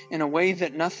brain in a way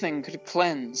that nothing could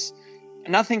cleanse.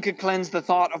 Nothing could cleanse the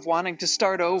thought of wanting to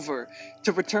start over,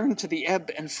 to return to the ebb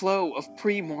and flow of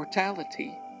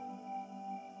pre-mortality.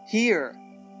 Here,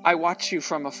 I watch you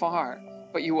from afar,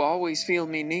 but you always feel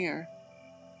me near.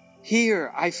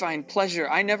 Here, I find pleasure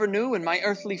I never knew in my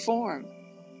earthly form.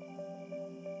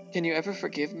 Can you ever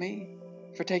forgive me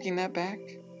for taking that back?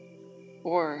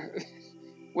 Or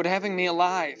would having me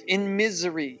alive, in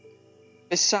misery,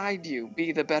 beside you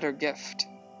be the better gift?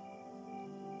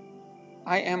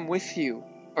 I am with you,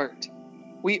 Bert.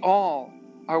 We all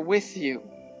are with you.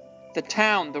 The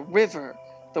town, the river,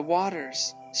 the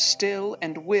waters still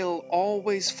and will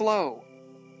always flow.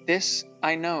 This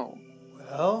I know.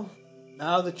 Well,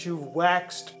 now that you've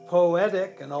waxed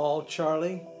poetic and all,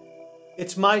 Charlie,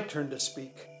 it's my turn to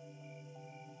speak.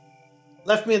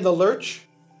 Left me in the lurch?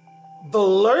 The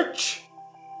lurch?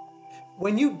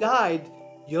 When you died,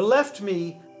 you left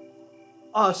me,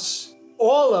 us,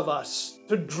 all of us,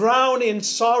 to drown in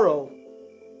sorrow.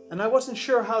 And I wasn't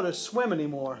sure how to swim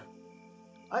anymore.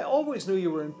 I always knew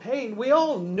you were in pain. We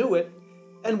all knew it.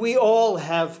 And we all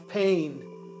have pain.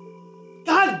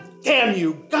 God damn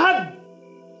you! God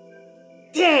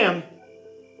damn!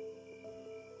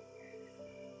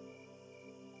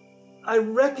 I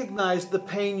recognized the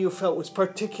pain you felt was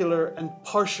particular and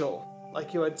partial,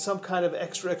 like you had some kind of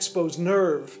extra exposed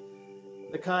nerve,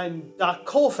 the kind Doc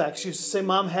Colfax used to say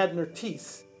Mom had in her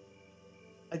teeth.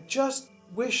 I just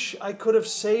wish I could have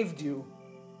saved you,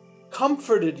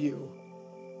 comforted you.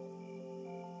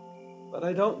 But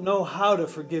I don't know how to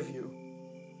forgive you.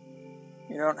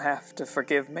 You don't have to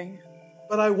forgive me.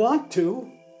 But I want to.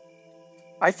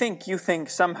 I think you think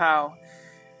somehow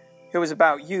it was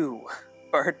about you,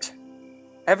 Bert.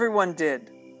 Everyone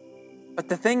did. But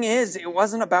the thing is, it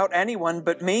wasn't about anyone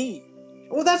but me.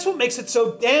 Well, that's what makes it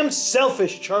so damn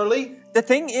selfish, Charlie. The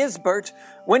thing is, Bert,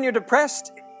 when you're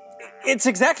depressed, it's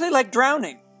exactly like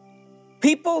drowning.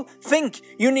 People think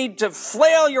you need to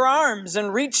flail your arms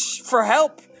and reach for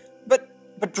help.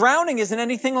 But drowning isn't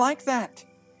anything like that.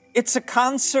 It's a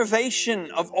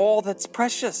conservation of all that's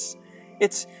precious.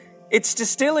 It's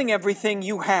distilling everything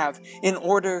you have in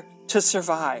order to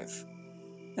survive.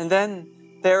 And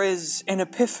then there is an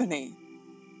epiphany,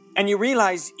 and you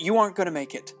realize you aren't going to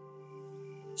make it.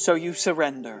 So you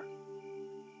surrender.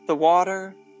 The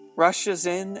water rushes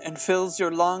in and fills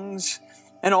your lungs,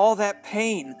 and all that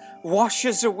pain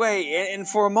washes away. And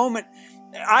for a moment,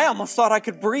 I almost thought I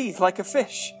could breathe like a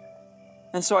fish.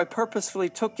 And so I purposefully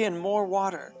took in more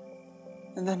water.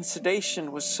 And then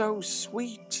sedation was so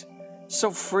sweet,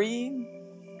 so freeing.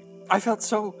 I felt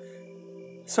so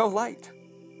light.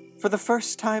 For the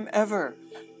first time ever,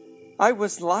 I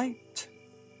was light.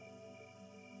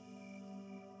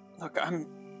 Look,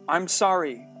 I'm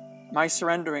sorry my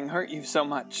surrendering hurt you so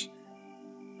much.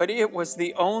 But it was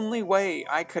the only way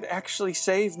I could actually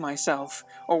save myself,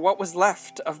 or what was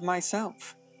left of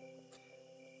myself.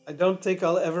 I don't think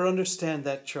I'll ever understand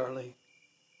that, Charlie.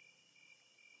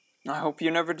 I hope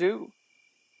you never do.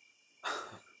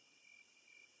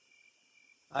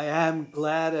 I am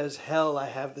glad as hell I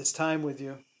have this time with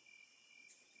you.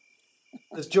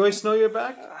 Does Joyce know you're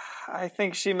back? I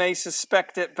think she may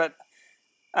suspect it, but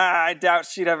I doubt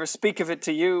she'd ever speak of it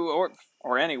to you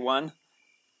or anyone.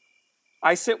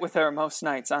 I sit with her most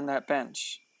nights on that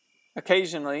bench.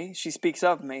 Occasionally, she speaks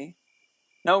of me.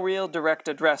 No real direct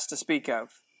address to speak of.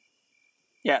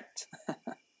 Yet.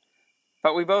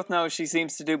 But we both know she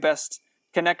seems to do best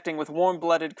connecting with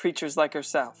warm-blooded creatures like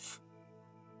herself.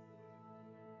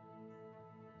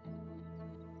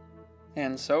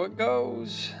 And so it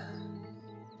goes.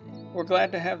 We're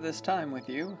glad to have this time with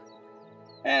you.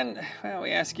 And, well,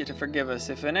 we ask you to forgive us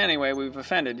if in any way we've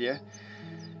offended you.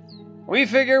 We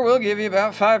figure we'll give you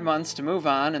about 5 months to move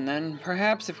on, and then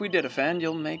perhaps if we did offend,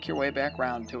 you'll make your way back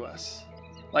round to us.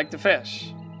 Like the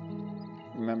fish.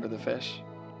 Remember the fish?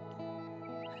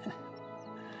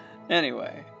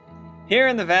 Anyway, here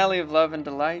in the Valley of Love and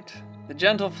Delight, the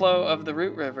gentle flow of the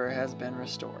Root River has been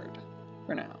restored.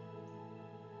 For now.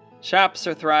 Shops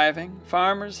are thriving,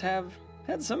 farmers have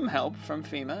had some help from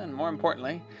FEMA, and more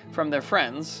importantly, from their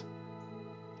friends.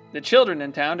 The children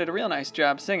in town did a real nice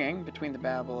job singing between the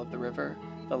babble of the river,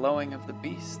 the lowing of the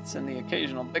beasts, and the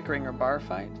occasional bickering or bar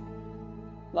fight.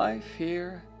 Life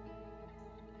here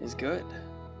is good.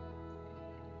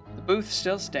 The booth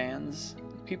still stands,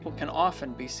 people can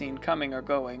often be seen coming or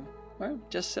going, or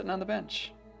just sitting on the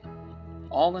bench.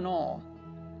 All in all,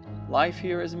 life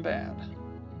here isn't bad.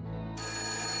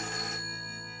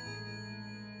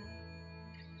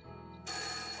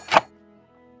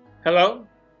 Hello?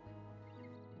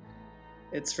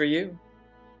 It's for you.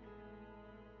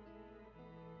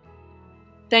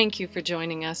 Thank you for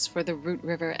joining us for the Root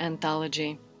River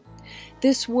Anthology.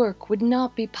 This work would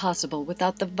not be possible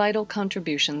without the vital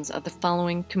contributions of the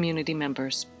following community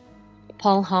members: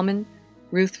 Paul Hamann,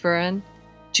 Ruth Verren,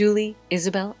 Julie,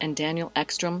 Isabel, and Daniel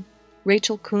Ekstrom,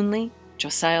 Rachel Coonley,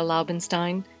 Josiah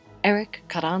Laubenstein, Eric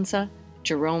Carranza,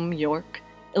 Jerome York,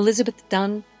 Elizabeth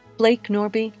Dunn, Blake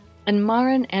Norby, and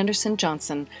Maren Anderson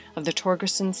Johnson of the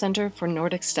Torgerson Center for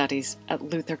Nordic Studies at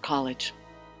Luther College.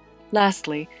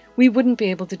 Lastly, we wouldn't be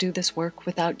able to do this work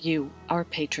without you, our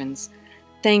patrons.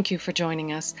 Thank you for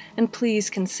joining us, and please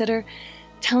consider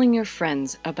telling your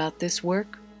friends about this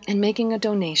work and making a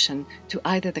donation to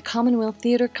either the Commonwealth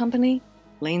Theatre Company,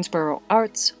 Lanesboro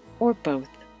Arts, or both.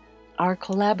 Our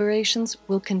collaborations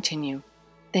will continue.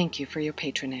 Thank you for your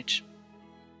patronage.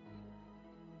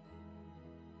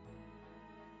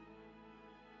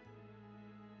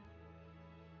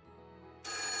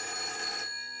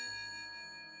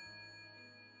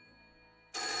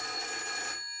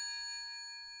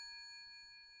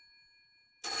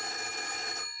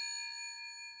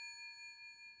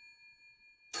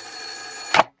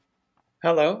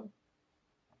 Hello?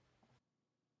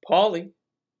 Paulie,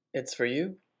 it's for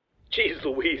you. Jeez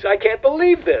Louise, I can't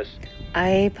believe this.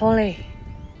 Aye, Polly.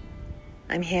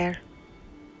 I'm here.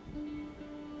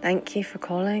 Thank you for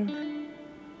calling.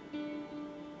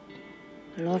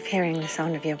 I love hearing the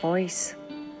sound of your voice.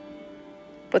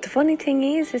 But the funny thing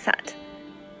is that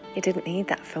you didn't need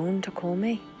that phone to call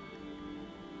me.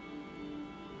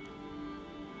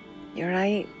 You're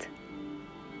right.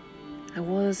 I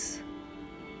was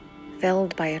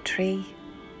felled by a tree.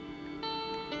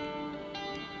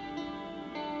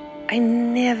 I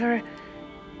never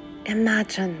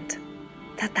imagined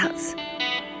that that's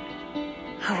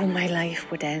how my life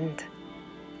would end.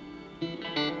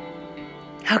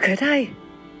 How could I?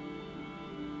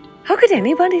 How could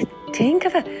anybody think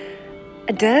of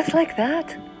a death like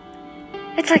that?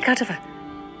 It's like out of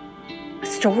a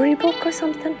storybook or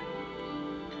something.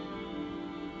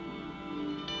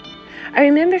 I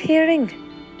remember hearing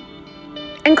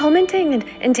and commenting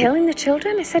and telling the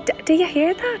children, I said, do you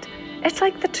hear that? It's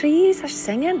like the trees are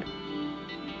singing,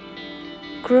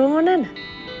 groaning.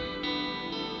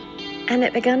 And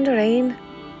it began to rain.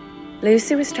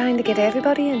 Lucy was trying to get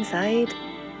everybody inside.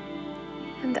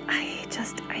 And I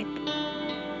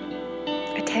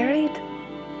tarried.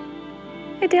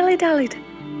 I dilly-dallied.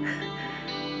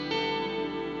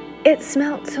 It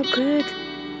smelled so good.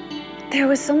 There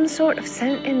was some sort of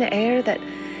scent in the air that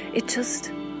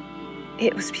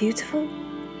it was beautiful.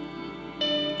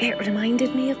 It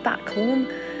reminded me of back home,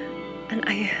 and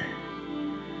I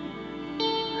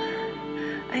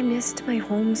missed my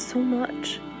home so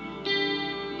much.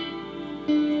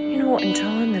 You know, and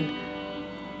John and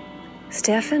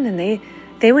Stefan, and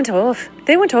they went off.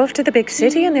 They went off to the big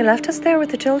city, and they left us there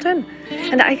with the children.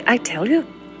 And I tell you,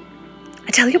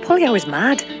 Polly, I was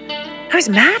mad. I was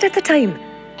mad at the time.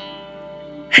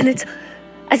 And it's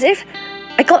as if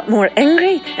I got more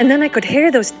angry, and then I could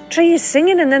hear those trees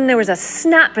singing, and then there was a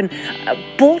snap and a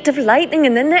bolt of lightning,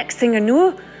 and the next thing I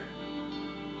knew,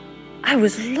 I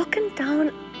was looking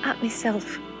down at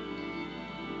myself.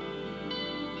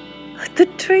 The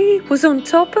tree was on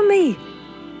top of me.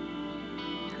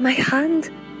 My hand,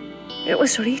 it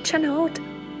was reaching out.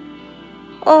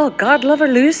 Oh, God love her,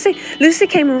 Lucy. Lucy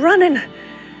came running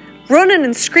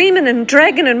and screaming and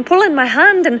dragging and pulling my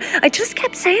hand, and I just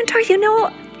kept saying to her, you know,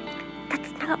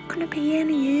 that's not going to be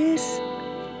any use.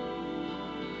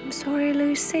 I'm sorry,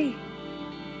 Lucy.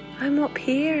 I'm up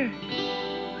here.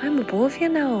 I'm above you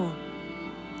now.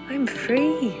 I'm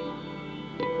free.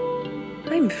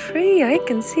 I'm free. I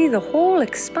can see the whole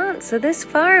expanse of this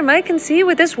farm. I can see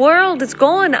where this world is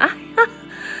going.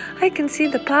 I can see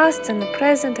the past and the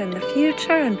present and the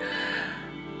future, and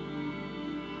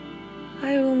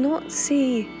I will not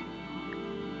see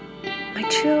my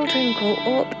children grow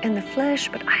up in the flesh,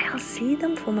 but I'll see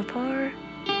them from afar.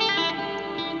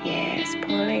 Yes,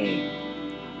 Polly.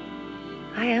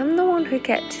 I am the one who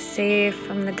kept you safe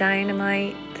from the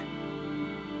dynamite.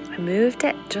 I moved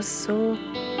it just so.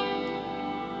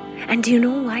 And do you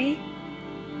know why?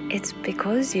 It's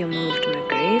because you moved my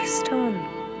gravestone.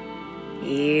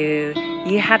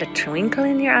 You had a twinkle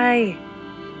in your eye.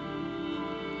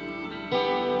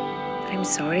 I'm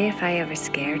sorry if I ever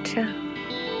scared you.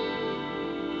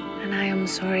 And And I am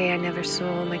sorry I never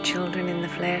saw my children in the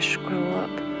flesh grow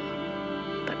up.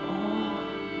 But oh,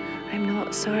 I'm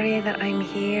not sorry that I'm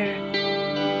here.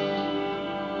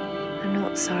 I'm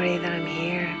not sorry that I'm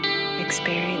here,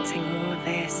 experiencing all of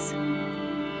this.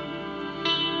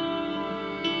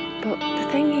 But the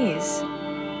thing is,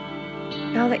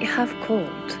 now that you have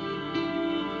called,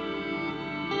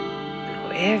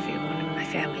 everyone in my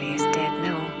family is dead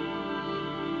now,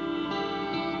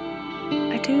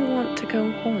 I do want to go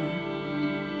home.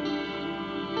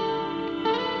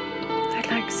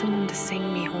 I'd like someone to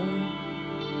sing me home,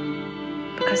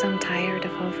 because I'm tired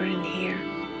of hovering here.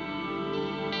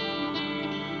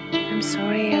 I'm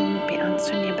sorry I won't be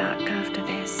answering you back after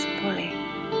this, Polly.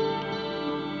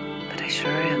 But I sure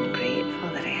am grateful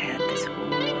that I had this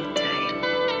whole time.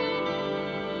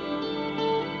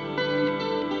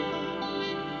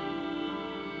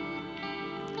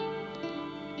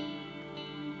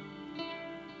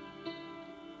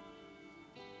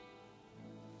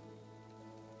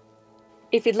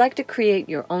 If you'd like to create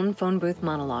your own phone booth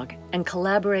monologue and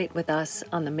collaborate with us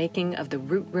on the making of the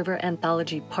Root River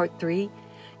Anthology Part 3,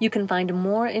 you can find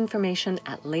more information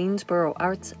at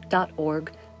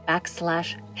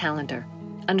lanesboroarts.org/calendar.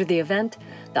 Under the event,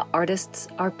 The Artists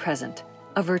Are Present,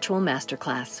 a virtual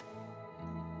masterclass.